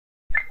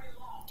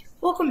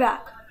Welcome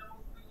back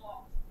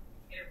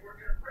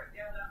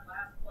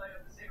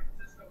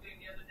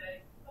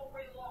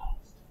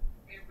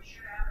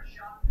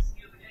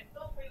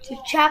to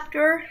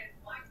chapter.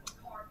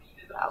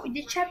 We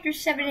did chapter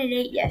 7 and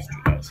 8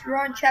 yesterday, so we're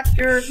on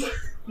chapter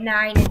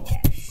 9 and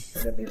 10.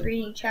 We'll be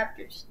reading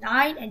chapters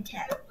 9 and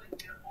 10.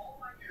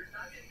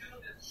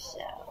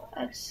 So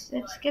let's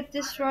get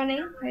this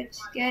running.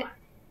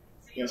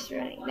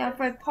 Now,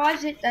 if I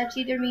pause it, that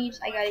either means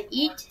I gotta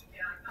eat.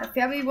 My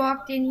family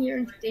walked in here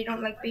and they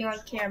don't like being on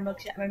camera,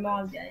 except my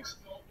mom does.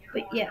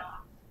 But yeah.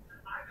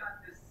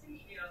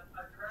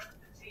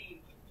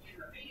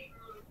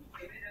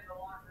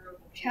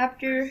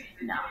 Chapter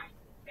 9.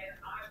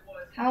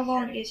 How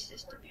long is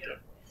this to begin with?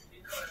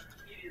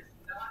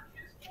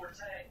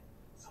 Okay.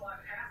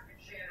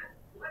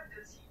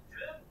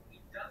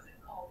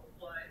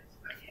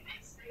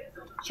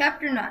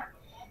 Chapter 9.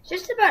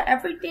 Just about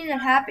everything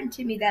that happened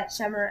to me that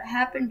summer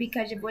happened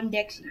because of Winn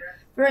Dixie.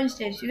 For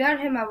instance, without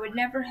him I would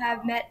never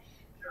have met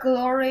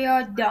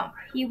Gloria Dump.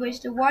 He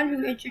was the one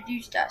who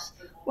introduced us.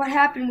 What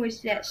happened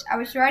was this. I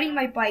was riding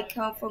my bike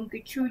home from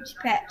Gertrude's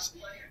Pets,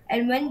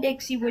 and Winn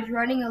Dixie was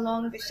running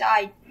along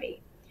beside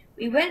me.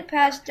 We went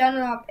past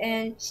Dunlop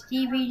and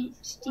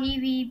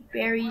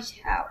Dewberry's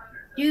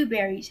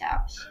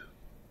house.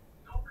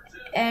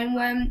 And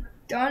when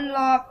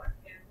Dunlop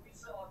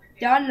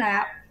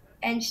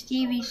and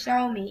Stevie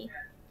saw me,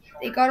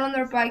 they got on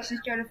their bikes and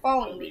started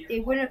following me. They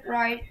wouldn't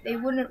ride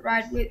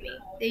with me.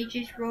 They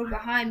just rode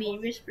behind me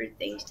and whispered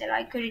things that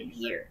I couldn't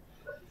hear.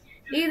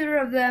 Neither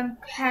of them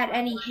had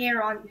any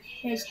hair on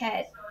his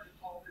head,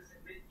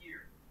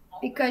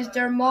 because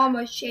their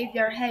mama shaved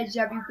their heads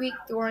every week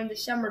during the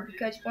summer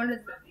because of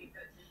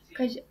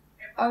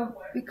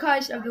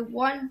the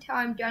one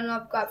time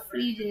Dunlop got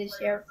fleas in his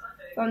hair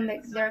from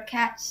their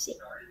cat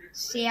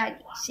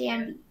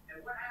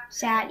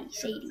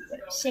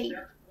Sadie.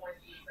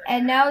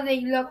 And now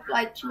they looked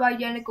like two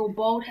identical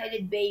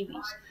bald-headed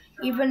babies.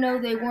 Even though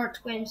they weren't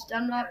twins,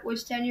 Dunlop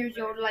was 10 years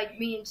old like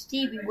me and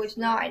Stevie was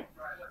 9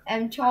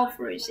 and tall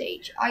for his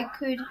age. I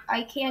can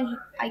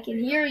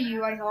hear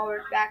you, I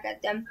hollered back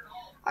at them.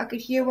 I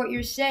could hear what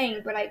you're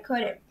saying, but I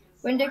couldn't.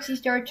 Winn Dixie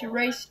started to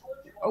race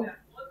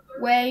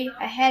way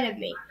ahead of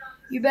me.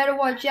 You better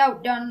watch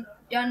out,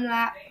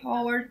 Dunlap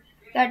hollered.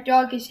 That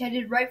dog is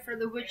headed right for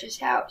the witch's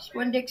house.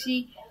 Winn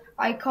Dixie,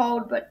 I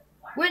called, but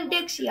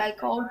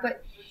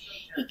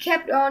he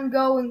kept on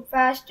going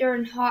faster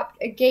and hopped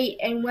a gate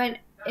and went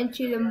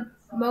into the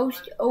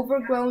most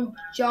overgrown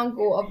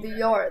jungle of the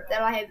yard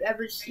that I have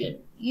ever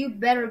seen. You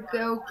better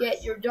go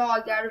get your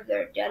dog out of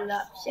there,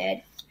 Dunlap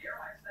said.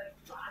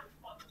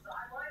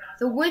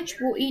 The witch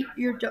will eat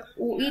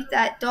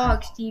that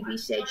dog, Stevie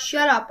said.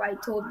 Shut up, I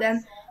told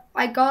them.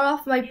 I got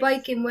off my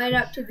bike and went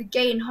up to the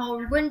gate and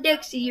hollered, Winn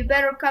Dixie, you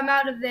better come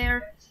out of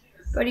there.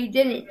 But he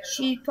didn't.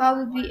 Is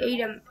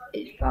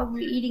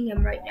probably eating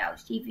him right now,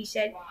 Stevie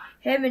said.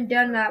 Him and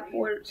Dunlap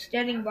were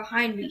standing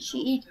behind me. She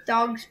eats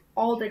dogs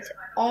all the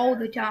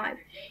time.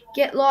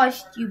 Get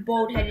lost, you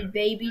bald-headed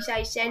babies,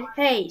 I said.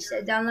 Hey,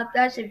 said Dunlap,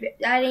 that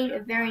ain't a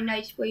very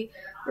nice way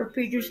for a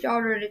preacher's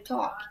daughter to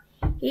talk.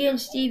 He and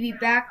Stevie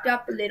backed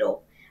up a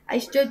little. I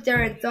stood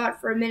there and thought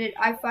for a minute.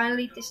 I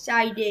finally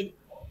decided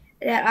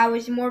that I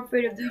was more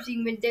afraid of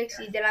losing Winn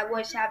Dixie than I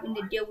was having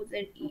to deal with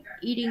a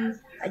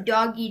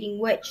dog-eating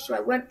witch. So I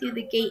went through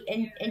the gate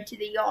and into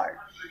the yard.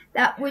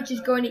 That witch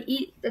is going to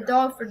eat the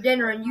dog for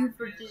dinner and you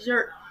for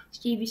dessert,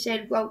 Stevie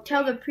said. Well,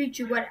 tell the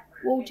preacher what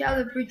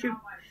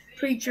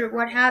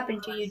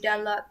happened to you,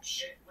 Dunlop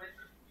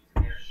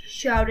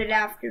shouted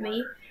after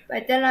me.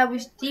 But then I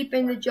was deep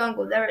in the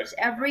jungle. There was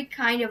every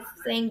kind of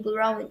thing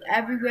growing.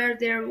 Everywhere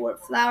there were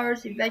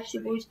flowers and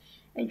vegetables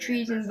and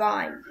trees and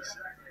vines.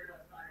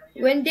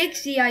 Winn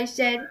Dixie, I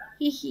said.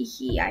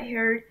 He, I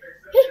heard.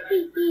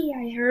 He,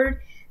 I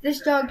heard. This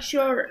dog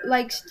sure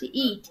likes to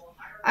eat.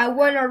 I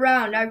went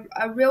around a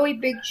really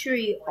big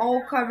tree,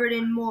 all covered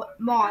in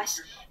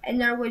moss,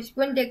 and there was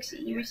Winn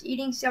Dixie. He was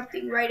eating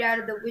something right out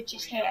of the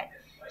witch's hand.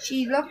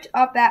 She looked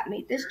up at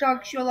me. This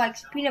dog sure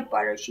likes peanut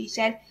butter, she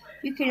said.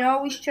 You can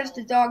always trust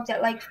a dog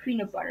that likes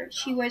peanut butter.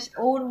 She was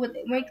old with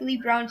wrinkly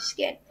brown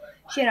skin.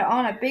 She had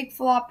on a big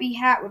floppy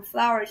hat with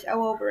flowers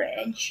all over it,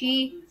 and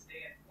she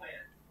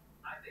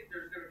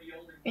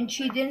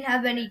didn't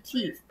have any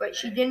teeth, but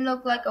she didn't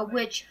look like a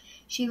witch.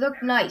 She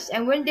looked nice,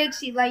 and Winn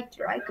Dixie liked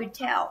her, I could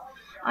tell.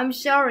 I'm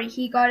sorry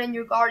he got in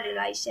your garden,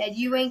 I said.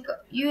 You ain't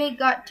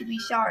got to be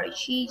sorry.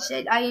 She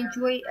said, I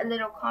enjoy a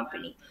little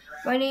company.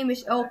 My name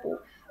is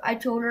Opal. I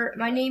told her,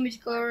 my name is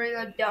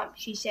Gloria Dump.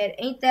 She said,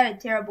 ain't that a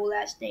terrible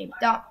last name?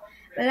 Dump.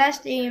 My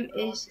last name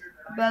is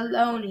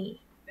Baloney,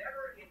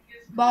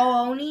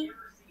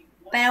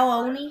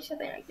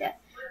 something like that.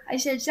 I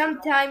said,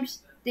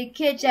 sometimes the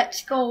kids at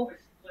school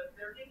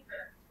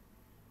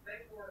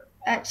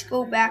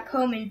back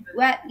home in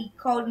Watley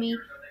called me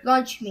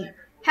lunch meat.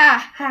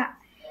 Ha, ha.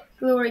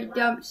 Gloria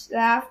Dumps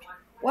laughed.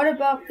 What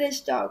about this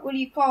dog? What do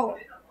you call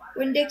him?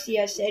 Winn Dixie,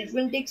 I said.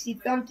 Winn Dixie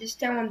thumped his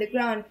toe on the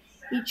ground.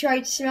 He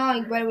tried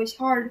smiling, but it was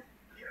hard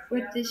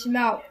with his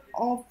mouth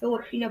all full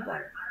of peanut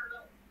butter.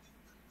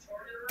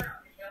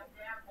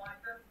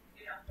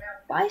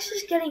 Why is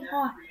this getting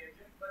hot?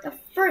 The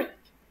freak.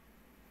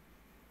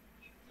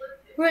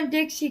 When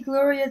Dixie,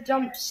 Gloria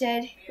Dump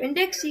said,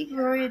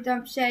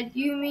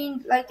 you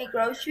mean like the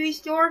grocery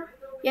store?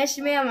 Yes,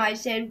 ma'am, I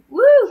said.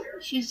 Woo,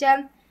 she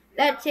said.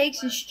 That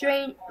takes a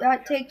strange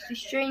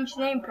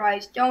name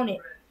prize, don't it?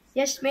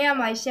 Yes,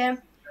 ma'am, I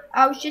said.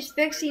 I was just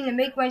fixing to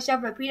make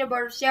myself a peanut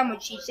butter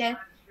sandwich, she said.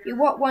 You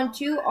want one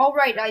too? All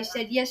right, I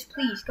said. Yes,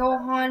 please. Go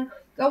on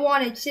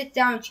and sit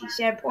down, she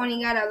said,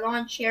 pointing at a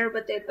lawn chair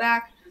with the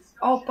back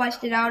all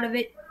busted out of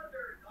it.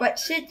 But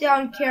sit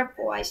down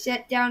careful. I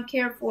sat down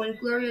careful, and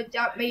Gloria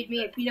Dump made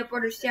me a peanut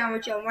butter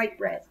sandwich on white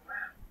bread.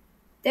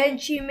 Then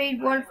she made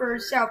one for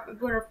herself and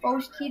put her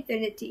false teeth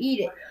in it to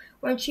eat it.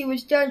 When she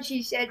was done,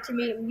 she said to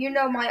me, you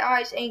know my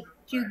eyes ain't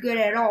too good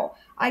at all.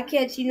 I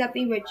can't see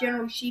nothing but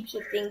general shapes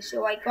of things,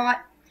 so I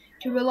got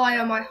to rely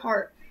on my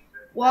heart.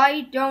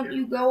 Why don't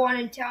you go on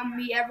and tell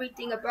me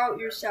everything about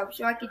yourself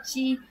so I could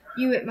see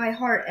you at my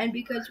heart? And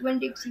because Winn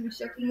Dixie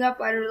was looking up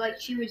at her like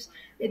she was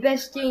the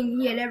best thing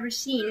he had ever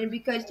seen, and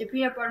because the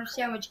peanut butter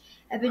sandwich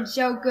had been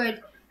so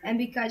good, and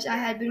because I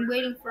had been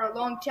waiting for a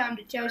long time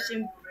to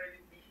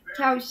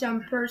tell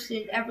some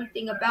person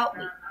everything about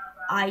me,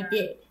 I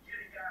did.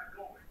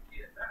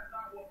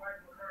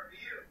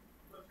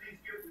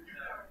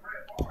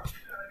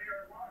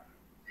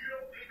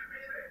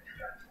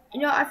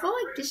 You know, I feel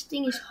like this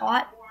thing is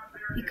hot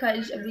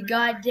because of the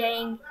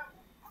goddamn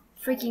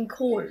freaking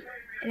cold.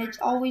 And it's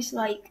always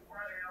like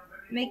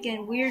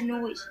making weird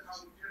noises.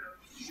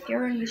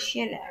 Scaring the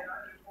shit out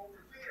of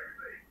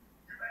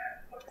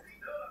me.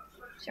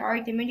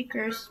 Sorry, didn't mean to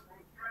curse.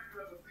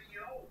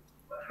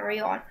 Carry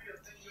on.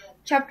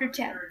 Chapter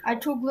 10. I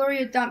told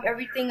Gloria Dump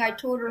everything. I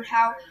told her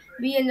how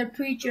me and the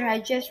preacher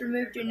had just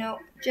moved to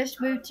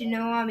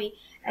Noami,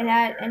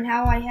 and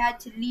how I had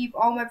to leave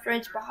all my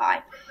friends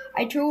behind.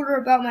 I told her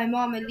about my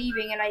mama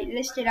leaving, and I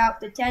listed out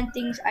the 10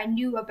 things I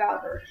knew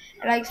about her.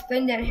 And I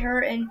explained that here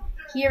in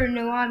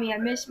Noami, I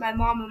missed my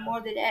mama more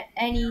than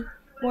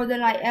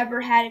I ever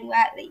had in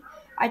Watley.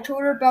 I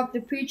told her about the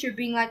preacher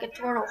being like a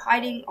turtle,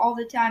 hiding all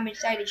the time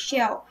inside a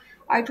shell.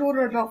 I told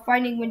her about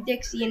finding Winn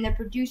Dixie in the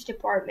produce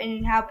department,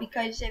 and how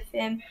because of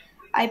him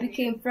I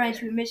became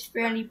friends with Miss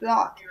Franny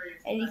Block,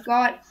 and he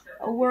got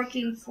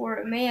working for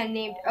a man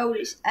named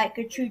Otis at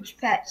Gertrude's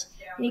Pets,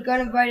 and he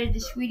got invited to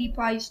Sweetie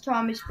Pie's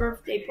Thomas'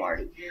 birthday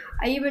party.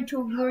 I even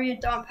told Gloria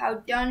Dump how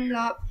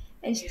Dunlop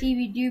and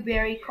Stevie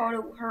Dewberry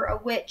called her a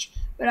witch,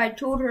 but I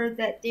told her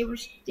that they were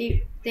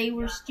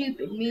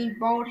stupid, mean,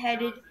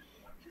 bald-headed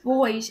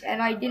boys,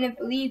 and I didn't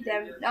believe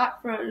them,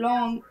 not for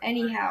long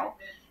anyhow.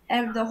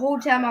 And the whole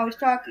time I was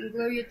talking,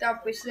 Gloria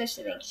Dump was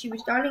listening. She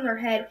was nodding her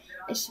head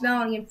and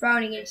smiling and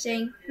frowning and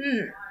saying,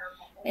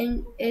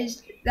 and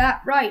is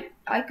that right?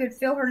 I could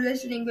feel her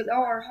listening with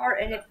all her heart,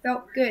 and it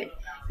felt good.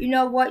 You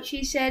know what,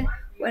 she said,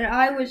 when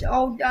I was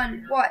all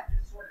done, what?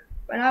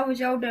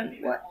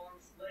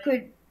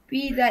 Could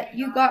be that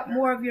you got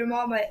more of your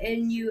mama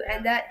in you,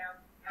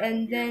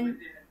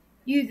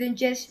 than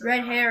just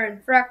red hair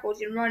and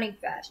freckles and running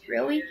fast.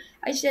 Really?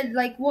 I said,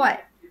 like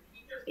what?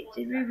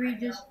 Did we read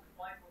this?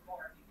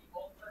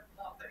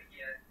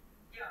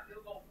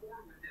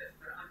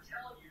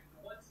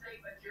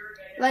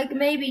 Like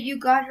maybe you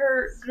got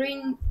her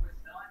green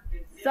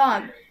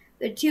thumb.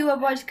 The two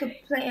of us could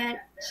plant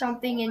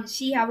something and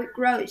see how it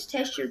grows.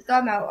 Test your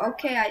thumb out.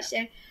 Okay, I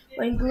said.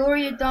 When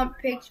Gloria Dump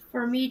picked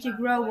for me to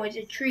grow was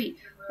a tree,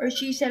 or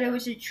she said it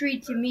was a tree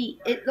to me.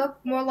 It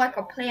looked more like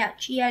a plant.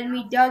 She had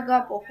me dug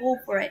up a hole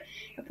for it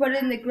and put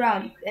it in the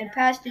ground and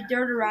passed the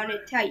dirt around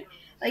it tight,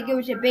 like it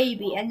was a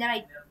baby. And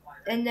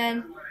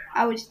then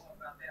I was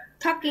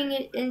tucking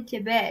it into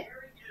bed.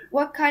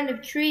 What kind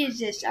of tree is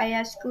this? I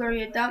asked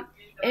Gloria Dump.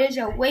 It is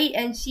a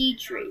wait-and-see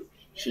tree,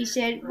 she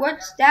said.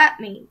 What's that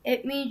mean?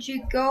 It means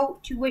you go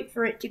to wait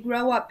for it to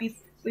grow up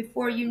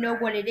before you know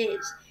what it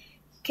is.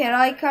 Can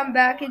I come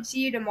back and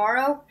see it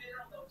tomorrow?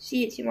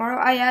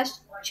 I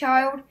asked.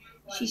 Child,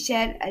 she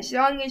said, as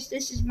long as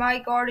this is my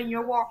garden,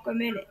 you're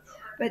welcome in it.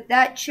 But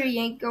that tree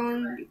ain't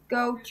going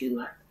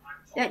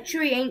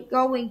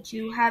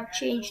to have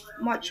changed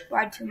much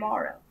by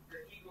tomorrow.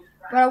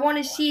 But I want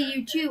to see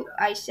you too,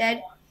 I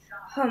said.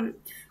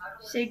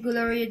 Said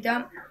Gloria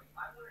Dump.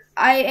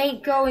 I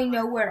ain't going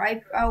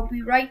nowhere. I'll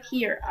be right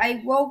here.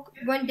 I woke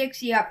Winn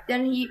Dixie up.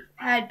 Then he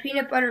had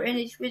peanut butter in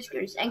his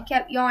whiskers and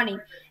kept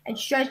yawning and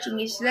stretching.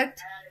 He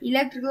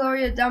licked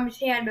Gloria Dump's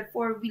hand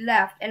before we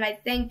left, and I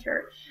thanked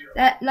her.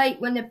 That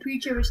night, when the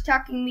preacher was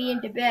tucking me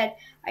into bed,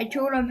 I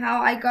told him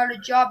how I got a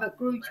job at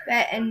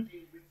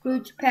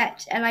Gertrude's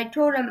Pets, and I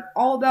told him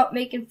all about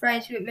making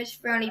friends with Miss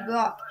Franny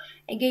Block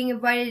and getting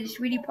invited to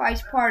Sweetie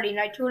Pie's party, and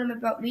I told him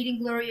about meeting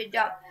Gloria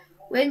Dump.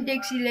 Winn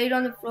Dixie laid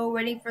on the floor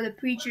waiting for the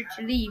preacher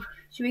to leave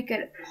so he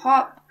could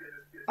hop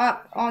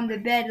up on the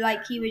bed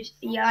like he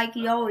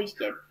always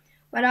did.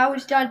 When I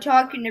was done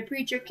talking, the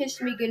preacher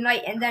kissed me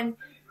goodnight, and then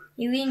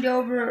he leaned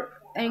over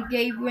and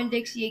gave Winn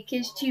Dixie a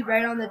kiss too,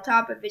 right on the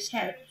top of his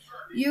head.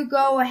 You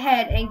go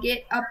ahead and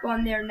get up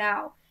on there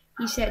now.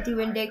 he said to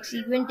Winn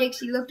Dixie. Winn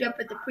Dixie looked up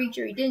at the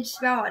preacher. He didn't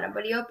smile at him,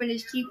 but he opened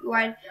his teeth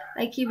wide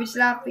like he was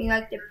laughing,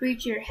 like the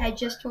preacher had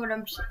just told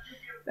him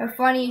the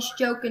funniest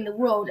joke in the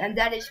world, and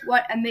that is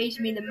what amazed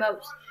me the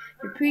most.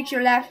 The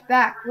preacher laughed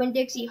back. Winn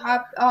Dixie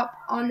hopped up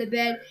on the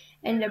bed,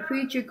 and the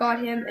preacher got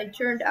him and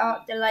turned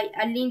out the light.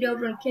 I leaned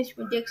over and kissed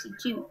Winn Dixie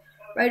too,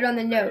 right on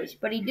the nose,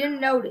 but he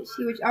didn't notice.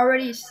 He was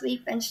already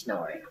asleep and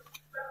snoring.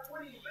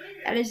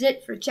 That is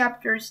it for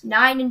chapters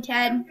 9 and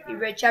 10. We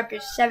read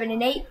chapters 7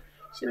 and 8,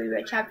 so we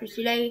read chapters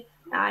today,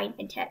 9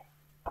 and 10.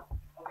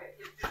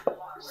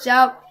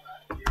 So,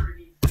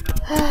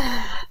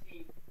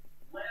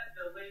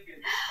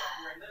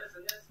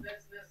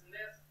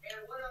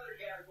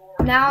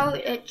 now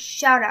it's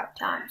shout-out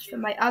times for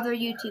my other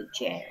YouTube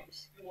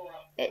channels.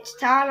 It's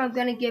time I'm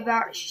gonna give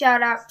out a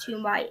shout-out to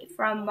my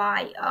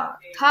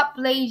Top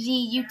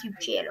Lazy YouTube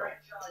channel.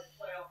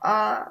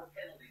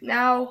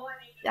 Now,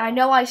 I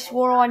know I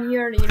swore on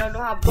here, and you don't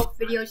know how book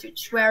videos with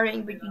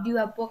swearing, but you do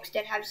have books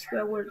that have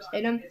swear words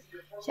in them.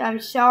 So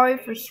I'm sorry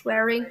for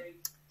swearing.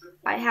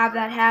 I have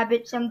that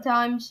habit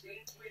sometimes.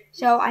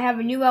 So I have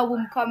a new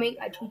album coming.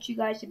 I told you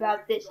guys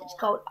about this. It's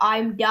called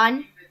I'm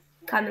Done,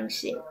 coming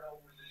soon.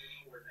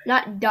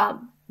 Not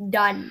dumb,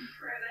 done,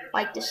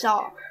 like the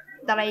song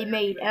that I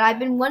made. And I've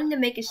been wanting to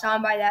make a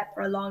song by that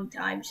for a long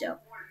time, so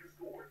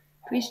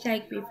please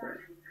thank me for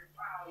it.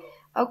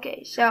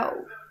 Okay,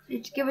 so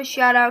let's give a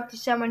shout out to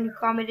someone who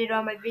commented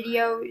on my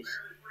videos.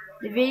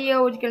 The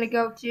video is going to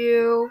go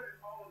to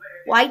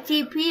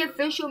YTP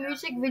official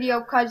music video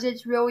because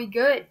it's really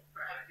good.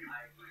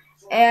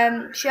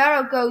 And shout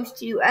out goes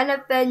to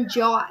NFN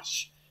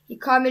Josh. He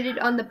commented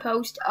on the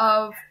post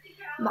of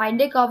my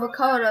Nick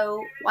Avocado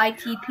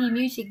YTP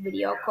music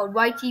video called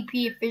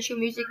YTP official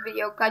music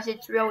video because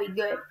it's really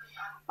good.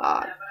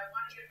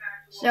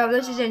 So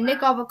this is a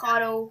Nick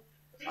Avocado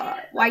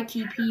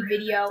YTP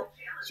video.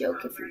 So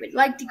if you would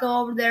like to go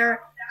over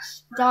there,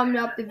 thumb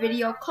up the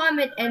video,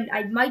 comment, and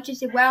I might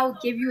just as well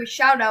give you a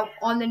shout out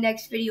on the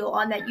next video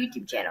on that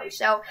YouTube channel.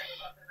 So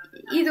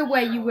either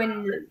way, you win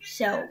and lose.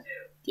 So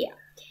yeah,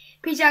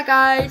 peace out,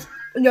 guys.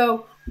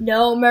 No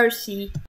mercy.